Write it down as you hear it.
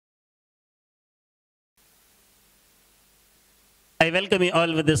I welcome you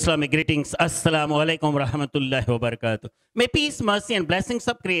all with Islamic greetings. Assalamu alaikum wa rahmatullahi wa barakatuh. May peace, mercy, and blessings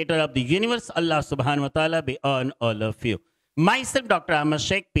of Creator of the universe, Allah subhanahu wa ta'ala, be on all of you. Myself, Dr. Ahamad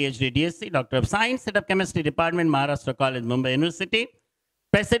Shaikh, PhD, DSc, Doctor of Science, Head of Chemistry Department, Maharashtra College, Mumbai University,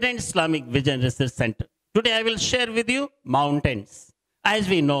 President, Islamic Vision Research Center. Today I will share with you mountains. As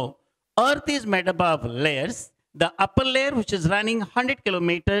we know, Earth is made up of layers. The upper layer, which is running 100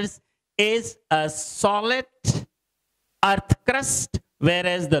 kilometers, is a solid earth crust,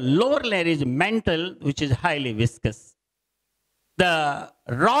 whereas the lower layer is mantle, which is highly viscous. The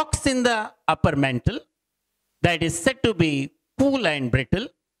rocks in the upper mantle, that is said to be cool and brittle,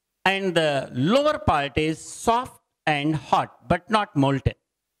 and the lower part is soft and hot, but not molten.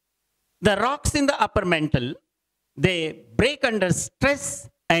 The rocks in the upper mantle, they break under stress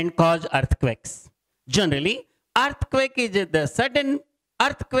and cause earthquakes. Generally, earthquake is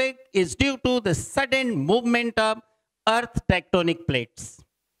due to the sudden movement of earth tectonic plates.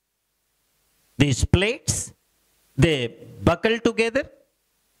 These plates, they buckle together,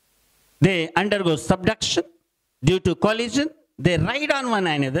 they undergo subduction. Due to collision, they ride on one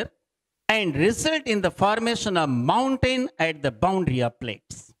another and result in the formation of mountain at the boundary of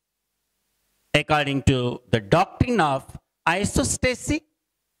plates. According to the doctrine of isostasy,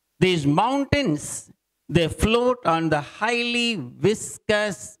 these mountains, they float on the highly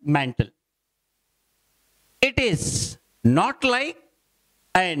viscous mantle. It is not like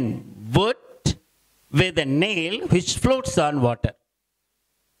an wood with a nail which floats on water.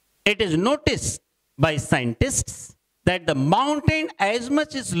 It is noticed by scientists that the mountain, as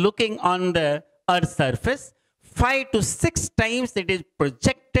much as looking on the Earth's surface, 5 to 6 times it is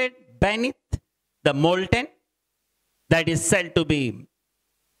projected beneath the molten, that is said to be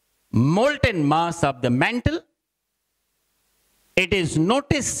molten mass of the mantle. It is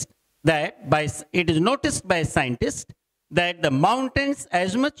noticed by scientists that the mountains,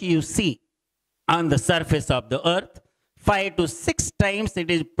 as much you see on the surface of the Earth, 5 to 6 times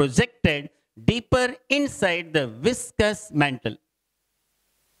it is projected deeper inside the viscous mantle.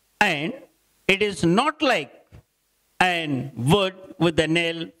 And it is not like an wood with a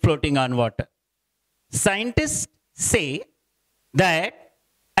nail floating on water. Scientists say that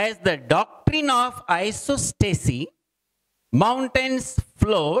as the doctrine of isostasy, mountains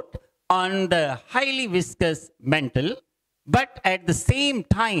float on the highly viscous mantle, but at the same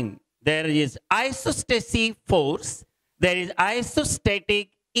time, there is isostasy force, there is isostatic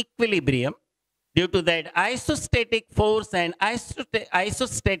equilibrium. Due to that isostatic force and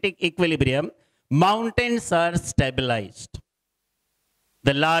isostatic equilibrium, mountains are stabilized.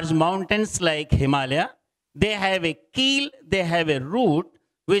 The large mountains like Himalaya, they have a keel, they have a root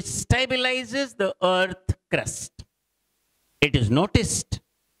which stabilizes the earth crust. It is noticed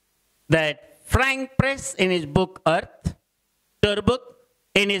that Frank Press in his book Earth, Turbuck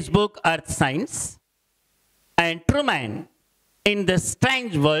in his book Earth Science, and Truman in The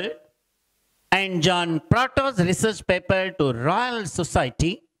Strange World, and John Proto's research paper to Royal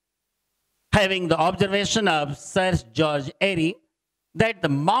Society, having the observation of Sir George Airy, that the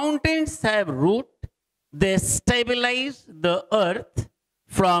mountains have root, they stabilize the earth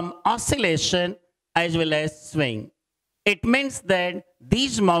from oscillation as well as swing. It means that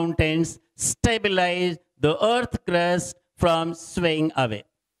these mountains stabilize the earth crust from swaying away.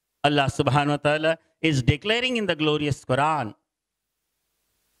 Allah subhanahu wa ta'ala is declaring in the glorious Quran,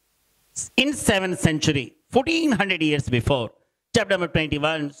 in 7th century, 1400 years before, chapter number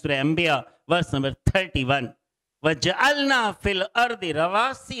 21, Surah Anbiya, verse number 31, وَجَعَلْنَا فِي الْأَرْضِ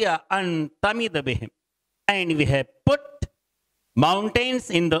رَوَاسِيَ أَن تَمِدَ بِهِمْ. And we have put mountains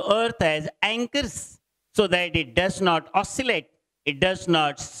in the earth as anchors so that it does not oscillate, it does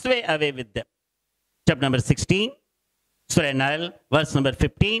not sway away with them. Chapter number 16, Surah Nal, verse number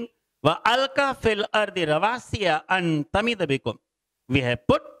 15, وَأَلْقَى فِي الْأَرْضِ رَوَاسِيَ أَن تَمِدَ بِكُمْ. We have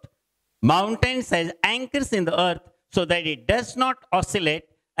put mountains as anchors in the earth so that it does not oscillate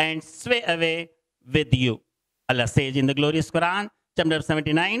and sway away with you. Allah says in the glorious Quran, chapter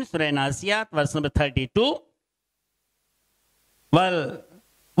 79, Surah Nasiyat, verse number 32, Wal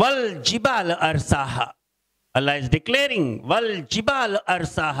jibal arsaha. Allah is declaring, Wal jibal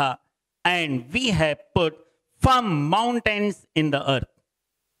arsaha, and we have put firm mountains in the earth.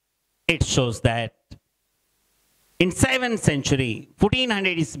 It shows that in 7th century,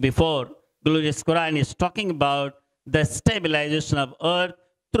 1400 years before, glorious Quran is talking about the stabilization of earth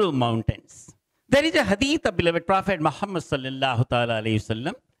through mountains. There is a hadith of beloved Prophet Muhammad sallallahu ta'ala alayhi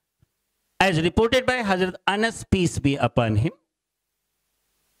wasallam, as reported by Hazrat Anas, peace be upon him.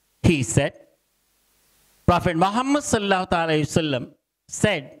 He said, Prophet Muhammad sallallahu ta'ala alayhi wasallam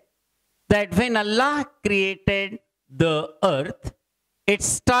said that when Allah created the earth, it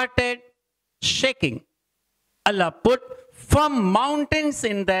started shaking. Allah put firm mountains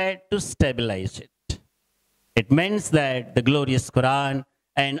in there to stabilize it. It means that the glorious Quran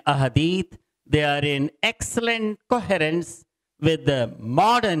and Ahadith, they are in excellent coherence with the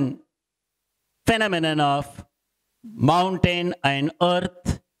modern phenomenon of mountain and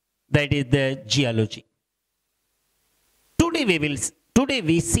earth, that is the geology. Today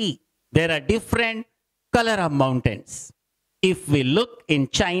we see there are different color of mountains. If we look in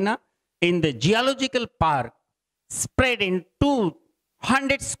China, in the geological park spread in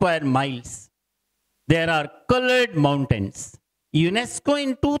 200 square miles, there are colored mountains. UNESCO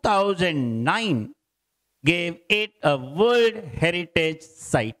in 2009 gave it a World Heritage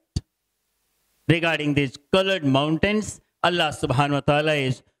Site. Regarding these colored mountains, Allah subhanahu wa ta'ala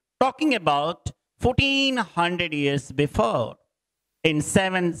is talking about 1400 years before, in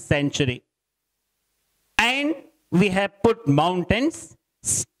 7th century. And we have put mountains,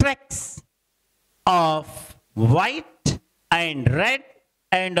 streaks of white and red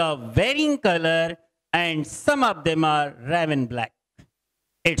and of varying color, and some of them are raven black.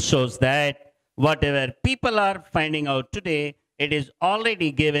 It shows that whatever people are finding out today, it is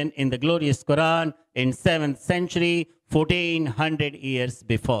already given in the glorious Quran in 7th century, 1400 years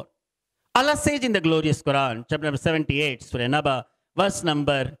before. Allah says in the glorious Quran, chapter number 78, Surah Naba, verse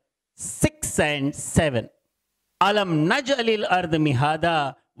number 6 and 7. Alam naj'alil ard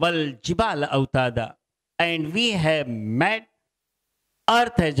mihada wal jibal autada. And we have made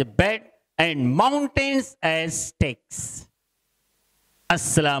earth as a bed and mountains as stakes.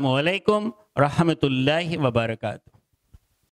 Assalamu alaikum rahmatullahi wa barakatuh.